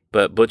angry,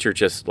 but Butcher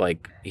just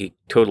he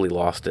totally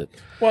lost it.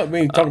 Well,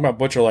 when you talk about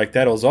Butcher like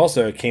that,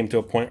 it came to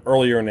a point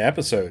earlier in the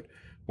episode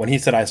when he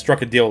said, "I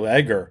struck a deal with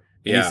Edgar."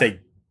 And he said,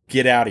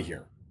 "Get out of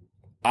here.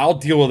 I'll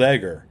deal with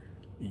Edgar.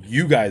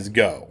 You guys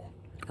go."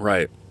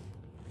 Right.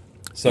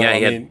 So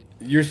mean,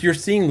 you're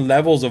seeing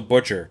levels of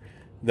Butcher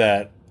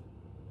that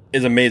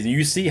is amazing.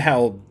 You see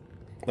how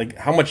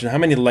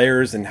many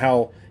layers and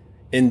how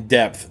in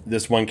depth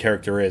this one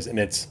character is, and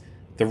it's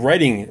the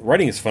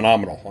writing is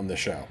phenomenal on this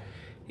show.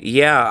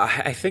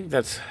 Yeah, I think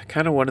that's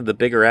kind of one of the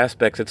bigger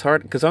aspects. It's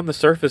hard because on the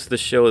surface,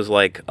 this show is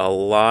like a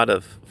lot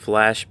of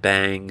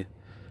flashbang,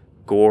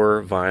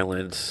 gore,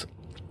 violence,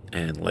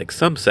 and like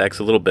some sex,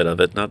 a little bit of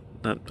it, not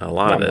a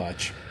lot of it. Not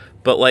much.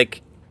 But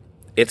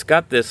it's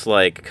got this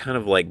like kind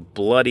of like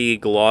bloody,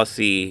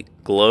 glossy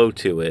glow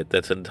to it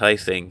that's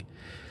enticing.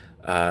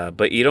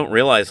 But you don't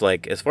realize,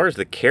 like, as far as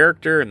the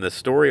character and the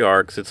story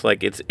arcs, it's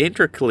like it's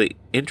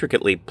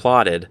intricately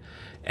plotted,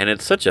 and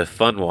it's such a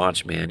fun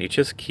watch, man. You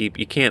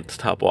can't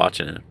stop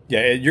watching it.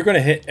 Yeah, you're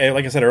gonna hit,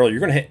 like I said earlier,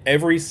 you're gonna hit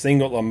every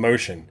single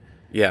emotion.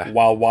 Yeah.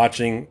 While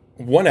watching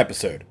one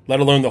episode, let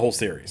alone the whole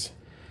series.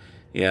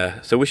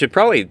 Yeah. So we should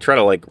probably try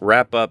to like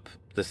wrap up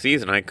the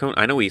season.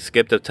 I know we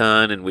skipped a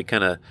ton, and we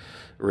kind of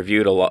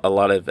reviewed a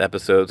lot of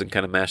episodes and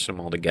kind of mashed them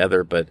all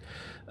together, but.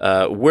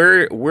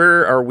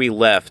 Where are we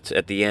left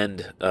at the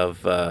end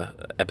of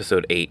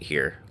episode 8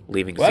 here,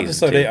 leaving season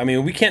episode 2? 8, I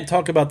mean, we can't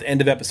talk about the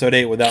end of episode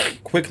 8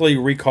 without quickly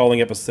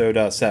recalling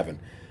episode 7.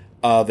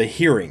 The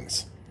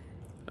hearings.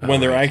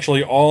 When they're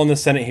actually all in the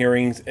Senate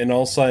hearings, and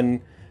all of a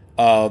sudden,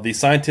 the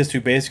scientist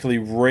who basically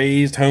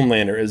raised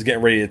Homelander is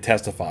getting ready to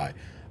testify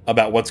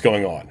about what's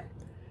going on.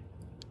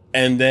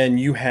 And then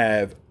you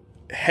have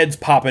heads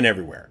popping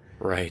everywhere.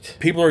 Right.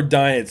 People are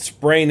dying. It's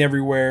spraying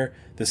everywhere.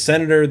 The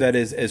senator that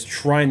is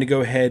trying to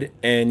go ahead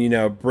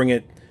and,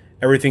 bring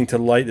everything to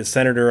light, the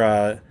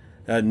Senator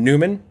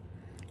Newman,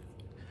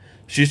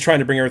 she's trying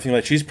to bring everything to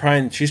light.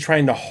 She's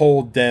trying to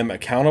hold them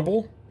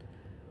accountable,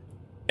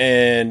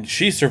 and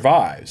she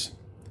survives.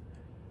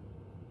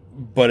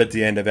 But at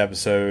the end of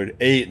episode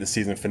 8, the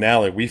season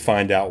finale, we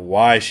find out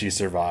why she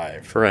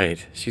survived.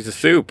 Right. She's a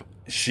soup.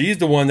 She's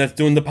the one that's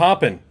doing the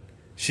popping.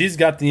 She's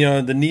got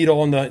the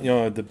needle and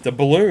the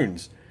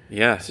balloons.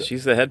 Yeah,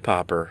 she's the head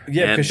popper.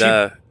 Yeah,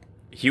 and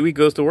Huey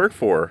goes to work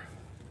for her.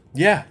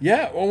 Yeah.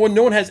 Well,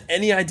 no one has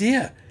any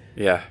idea.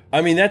 Yeah.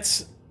 I mean,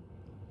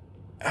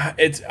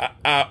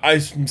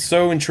 I'm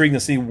so intrigued to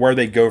see where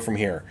they go from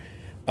here.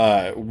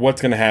 What's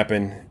going to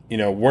happen?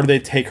 Where do they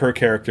take her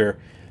character?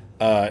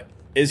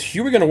 Is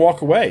Huey going to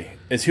walk away?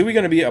 Is Huey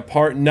going to be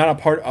not a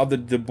part of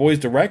the boys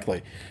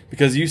directly?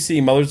 Because you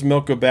see Mother's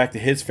Milk go back to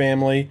his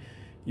family.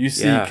 You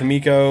see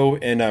Kimiko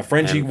and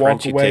Frenchie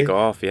walk away. Take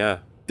off, yeah.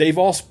 They've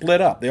all split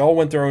up. They all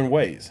went their own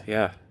ways.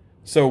 Yeah.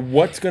 So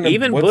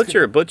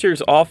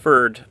Butcher's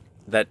offered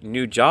that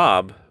new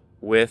job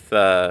with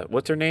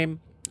what's her name?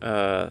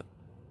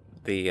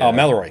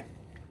 Mallory.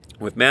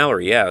 With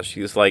Mallory, yeah.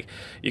 She's like,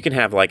 you can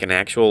have like an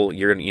actual,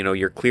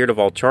 you're cleared of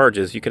all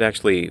charges. You could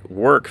actually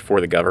work for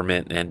the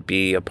government and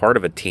be a part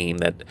of a team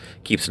that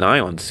keeps an eye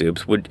on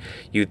Soups. Would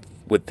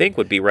think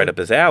would be right up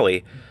his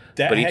alley.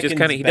 But he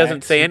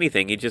doesn't say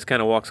anything. He just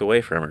kind of walks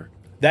away from her.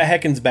 That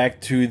heckens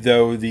back to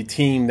the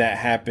team that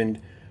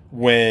happened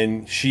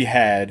when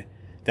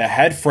that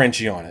had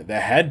Frenchie on it,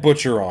 that had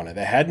Butcher on it,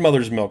 that had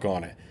Mother's Milk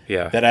on it.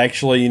 Yeah. That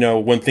actually,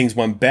 when things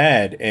went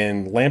bad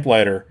and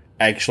Lamplighter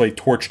actually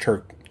torched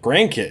her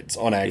grandkids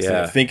on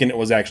accident, thinking it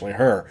was actually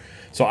her.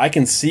 So I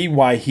can see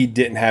why he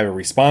didn't have a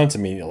response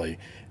immediately.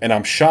 And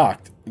I'm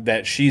shocked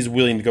that she's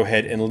willing to go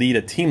ahead and lead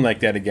a team like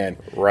that again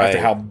after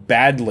how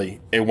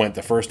badly it went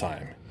the first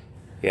time.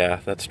 Yeah,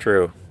 that's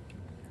true.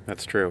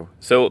 That's true.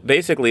 So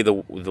basically the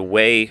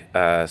way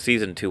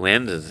season 2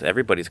 ends is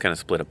everybody's kind of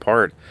split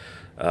apart.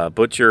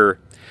 Butcher,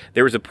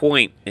 there was a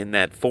point in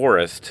that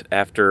forest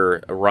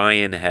after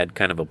Ryan had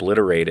kind of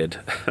obliterated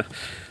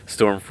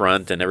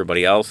Stormfront and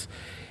everybody else.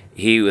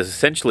 He was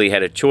essentially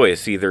had a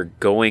choice, either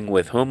going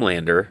with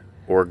Homelander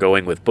or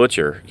going with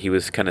Butcher. He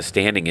was kind of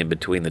standing in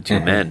between the two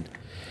men.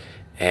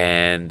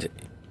 And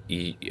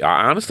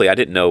honestly, I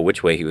didn't know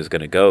which way he was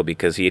going to go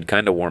because he had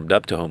kind of warmed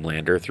up to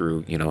Homelander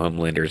through,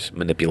 Homelander's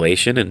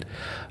manipulation. And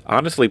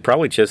honestly,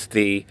 probably just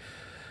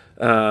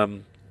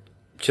him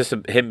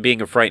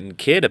being a frightened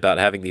kid about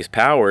having these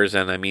powers.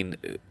 And I mean,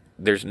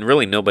 there's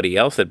really nobody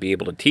else that'd be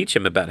able to teach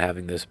him about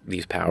having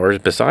these powers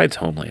besides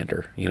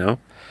Homelander,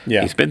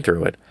 Yeah. He's been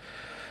through it.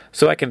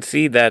 So I can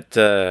see that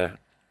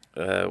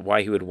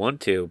why he would want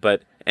to,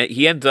 but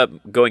he ends up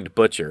going to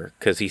Butcher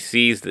because he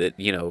sees that,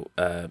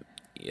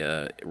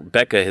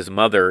 Becca, his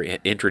mother,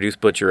 introduced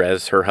Butcher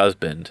as her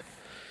husband,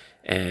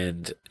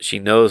 and she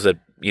knows that,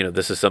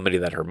 this is somebody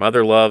that her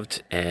mother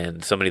loved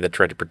and somebody that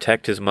tried to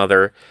protect his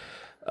mother.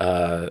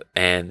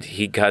 And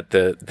he got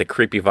the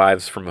creepy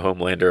vibes from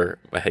Homelander,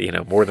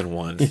 more than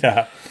once.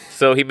 Yeah.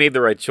 So he made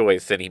the right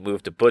choice and he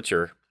moved to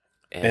Butcher.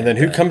 And then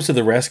who comes to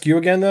the rescue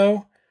again,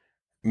 though?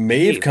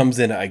 Maeve comes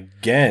in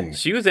again.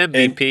 She was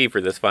MVP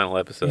for this final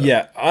episode.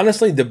 Yeah.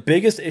 Honestly, the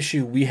biggest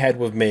issue we had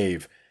with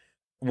Maeve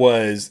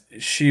was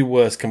she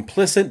was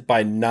complicit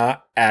by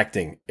not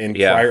acting in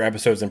prior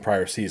episodes and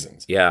prior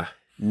seasons. Yeah.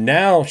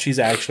 Now she's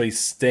actually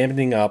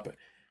standing up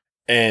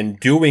and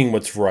doing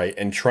what's right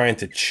and trying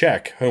to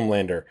check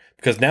Homelander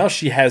because now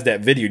she has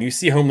that video and you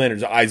see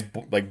Homelander's eyes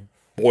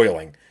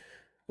boiling.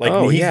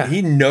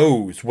 He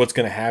knows what's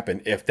going to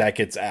happen if that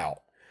gets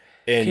out.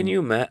 And can you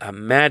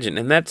imagine?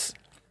 And that's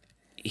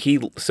he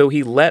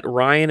let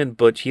Ryan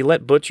and he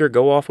let Butcher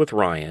go off with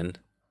Ryan.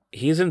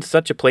 He's in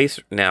such a place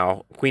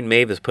now. Queen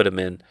Maeve has put him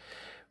in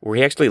where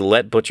he actually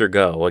let Butcher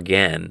go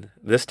again.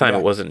 This time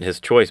it wasn't his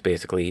choice.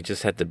 Basically, he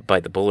just had to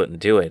bite the bullet and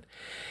do it.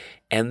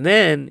 And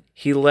then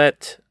he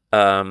let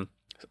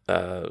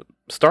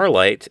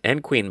Starlight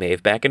and Queen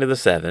Maeve back into the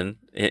Seven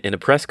in a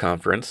press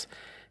conference,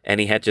 and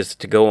he had just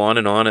to go on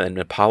and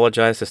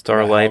apologize to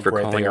Starlight for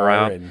calling her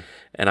out.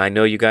 And I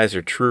know you guys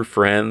are true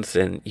friends,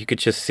 and you could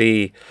just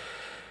see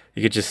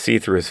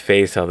through his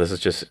face how this is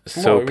just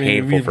so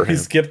painful for him. He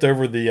skipped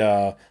over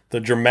the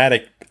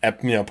dramatic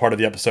part of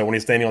the episode when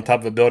he's standing on top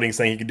of a building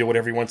saying he can do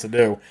whatever he wants to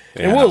do.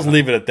 Yeah. And we'll just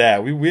leave it at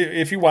that. We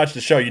if you watch the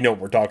show, you know what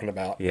we're talking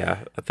about. Yeah.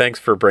 Thanks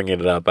for bringing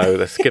it up.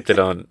 I skipped it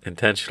on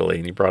intentionally,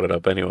 and you brought it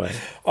up anyway.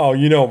 Oh,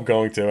 you know I'm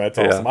going to. That's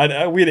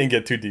awesome. We didn't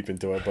get too deep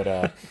into it,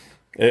 but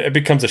it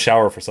becomes a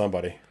shower for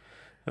somebody.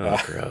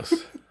 Oh,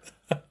 gross.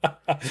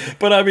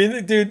 But I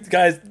mean, dude,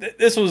 guys,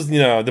 this was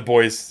The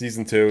Boys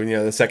season 2.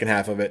 The second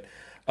half of it.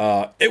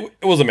 It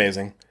was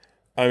amazing.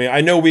 I mean,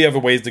 I know we have a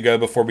ways to go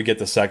before we get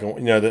the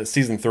second, the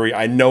season 3.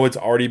 I know it's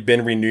already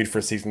been renewed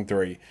for season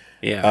 3.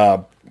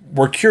 Yeah.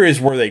 We're curious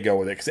where they go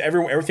with it because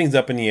everything's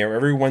up in the air.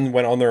 Everyone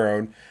went on their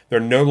own. They're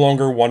no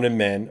longer wanted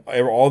men.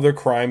 All their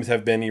crimes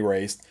have been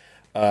erased,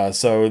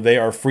 so they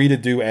are free to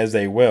do as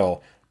they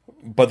will.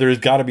 But there's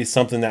got to be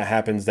something that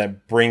happens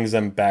that brings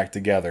them back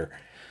together.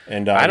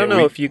 And I don't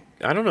know if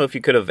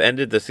you could have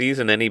ended the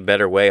season any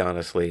better way.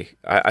 Honestly,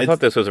 I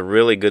thought this was a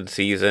really good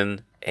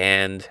season,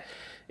 and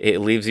it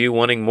leaves you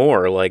wanting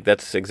more. Like,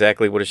 that's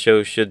exactly what a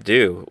show should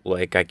do.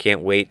 Like, I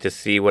can't wait to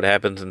see what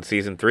happens in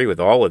season 3 with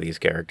all of these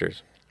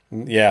characters.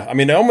 Yeah, I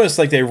mean, almost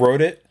like they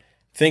wrote it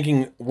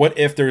thinking, what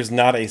if there's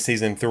not a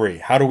season 3?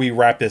 How do we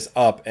wrap this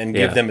up and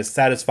give them a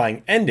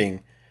satisfying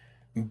ending,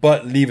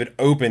 but leave it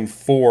open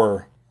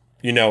for,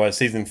 a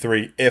season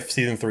 3 if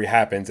season 3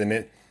 happens? And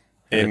it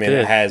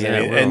has. Yeah,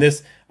 and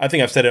this, I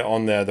think I've said it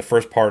on the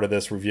first part of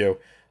this review.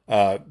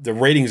 The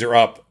ratings are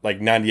up like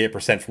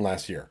 98% from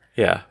last year.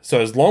 Yeah. So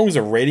as long as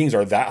the ratings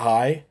are that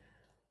high,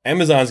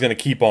 Amazon's going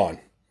to keep on.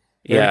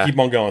 They're going to keep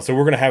on going. So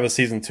we're going to have a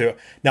season 2.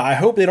 Now, I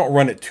hope they don't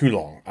run it too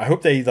long. I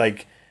hope they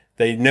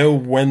know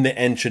when the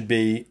end should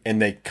be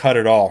and they cut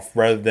it off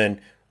rather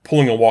than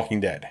pulling a Walking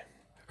Dead.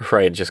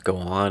 Right. Just go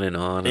on and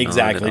on.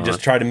 Exactly.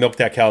 Just try to milk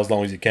that cow as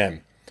long as you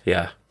can.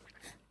 Yeah.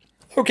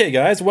 Okay,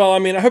 guys. Well, I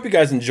mean, I hope you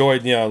guys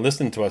enjoyed,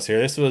 listening to us here.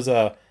 This was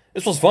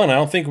fun. I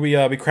don't think we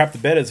crapped the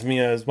bed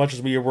as much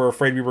as we were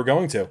afraid we were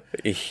going to.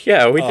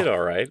 Yeah, we did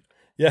all right.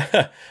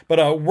 Yeah, but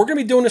we're going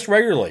to be doing this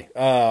regularly.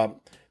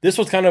 This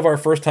was kind of our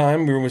first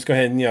time. We were just go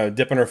ahead and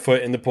dipping our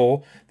foot in the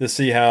pool to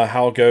see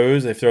how it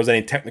goes, if there was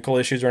any technical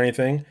issues or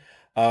anything.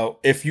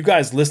 If you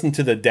guys listen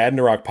to the Dad in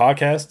the Rock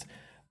podcast,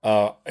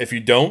 if you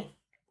don't,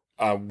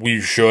 we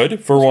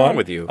should, for What's one. wrong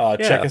with you?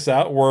 Check us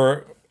out.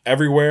 We're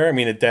everywhere. I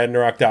mean, at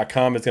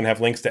dadintherock.com, it's going to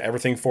have links to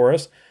everything for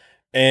us.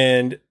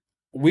 And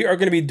we are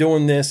going to be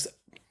doing this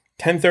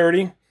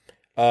 10:30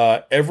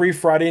 every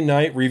Friday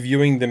night,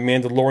 reviewing The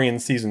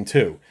Mandalorian Season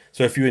 2.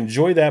 So if you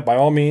enjoy that, by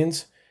all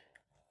means,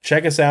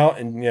 check us out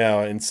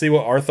and see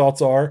what our thoughts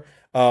are.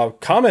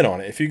 Comment on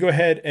it. If you go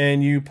ahead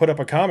and you put up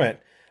a comment,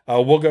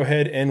 we'll go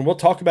ahead and we'll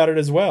talk about it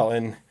as well.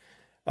 And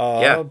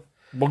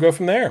we'll go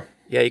from there.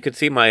 Yeah, you could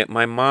see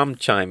my mom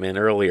chime in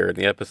earlier in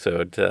the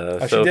episode.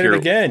 She did it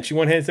again. She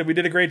went ahead and said we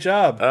did a great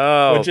job.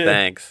 Oh,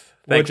 thanks.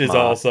 Which is Mom.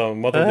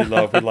 awesome. Motherly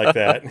love. We like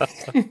that.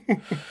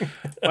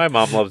 My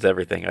mom loves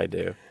everything I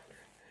do.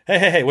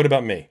 Hey, what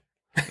about me?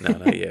 No,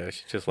 not you.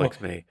 She just likes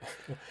me.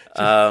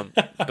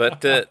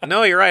 But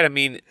no, you're right. I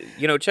mean,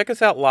 check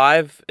us out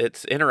live.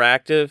 It's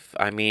interactive.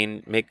 I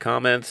mean, make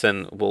comments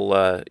and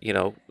we'll,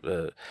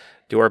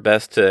 do our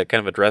best to kind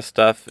of address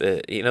stuff.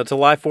 It's a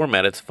live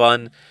format. It's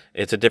fun.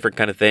 It's a different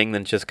kind of thing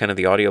than just kind of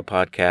the audio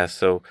podcast.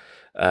 So,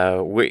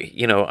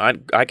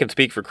 I can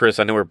speak for Chris.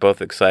 I know we're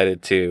both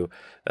excited to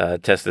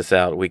test this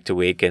out week to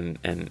week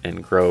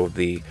and grow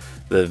the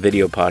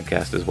video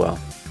podcast as well.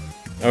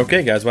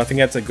 Okay, guys. Well, I think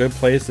that's a good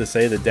place to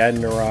say the Dad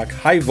in the Rock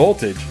High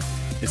Voltage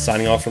is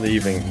signing off for the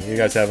evening. You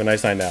guys have a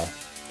nice night now.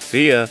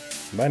 See ya.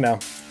 Bye now.